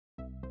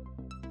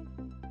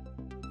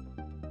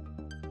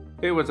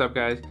Hey, what's up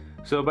guys?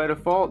 So by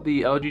default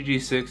the LG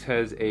G6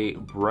 has a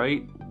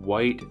bright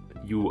white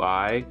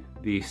UI.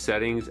 The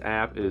settings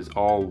app is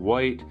all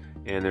white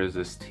and there's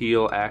this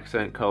teal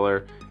accent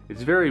color.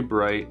 It's very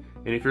bright,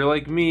 and if you're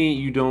like me,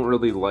 you don't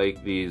really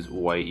like these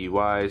white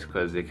UIs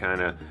because they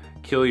kind of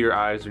kill your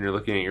eyes when you're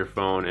looking at your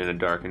phone in a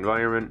dark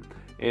environment,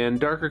 and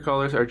darker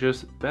colors are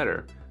just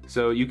better.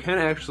 So you can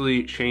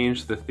actually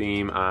change the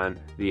theme on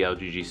the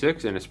LG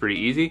G6 and it's pretty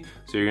easy.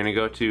 So you're gonna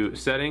go to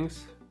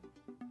Settings,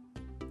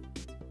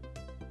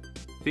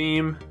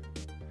 Theme,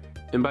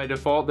 and by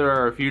default there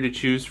are a few to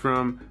choose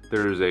from.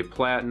 There's a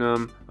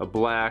platinum, a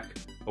black,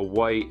 a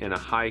white, and a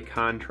high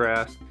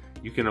contrast.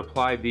 You can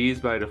apply these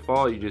by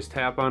default. You just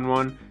tap on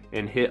one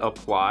and hit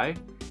apply,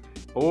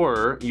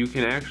 or you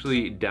can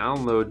actually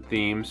download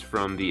themes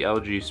from the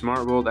LG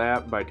SmartBolt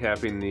app by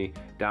tapping the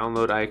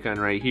download icon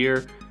right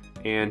here.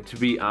 And to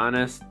be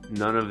honest,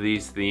 none of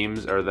these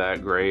themes are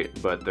that great,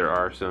 but there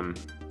are some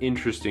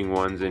interesting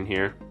ones in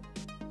here.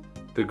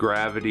 The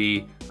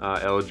Gravity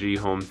LG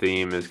home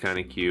theme is kind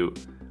of cute,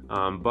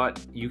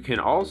 but you can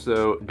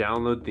also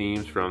download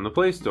themes from the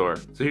Play Store.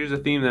 So here's a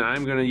theme that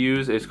I'm going to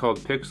use. It's called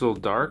Pixel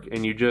Dark,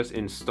 and you just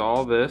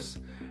install this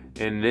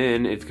and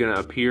then it's going to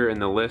appear in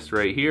the list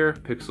right here,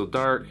 Pixel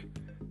Dark.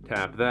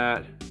 Tap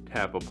that,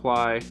 tap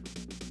apply,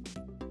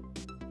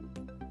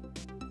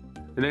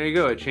 and there you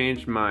go. It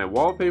changed my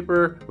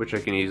wallpaper, which I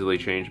can easily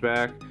change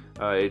back.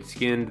 It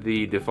skinned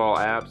the default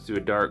apps to a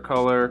dark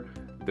color.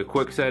 The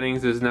quick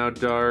settings is now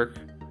dark.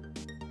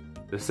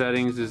 The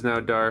settings is now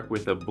dark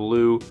with a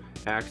blue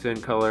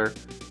accent color.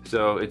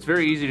 So it's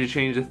very easy to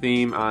change the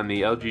theme on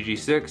the LG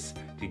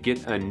G6 to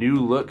get a new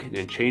look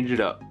and change it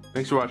up.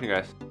 Thanks for watching,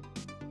 guys.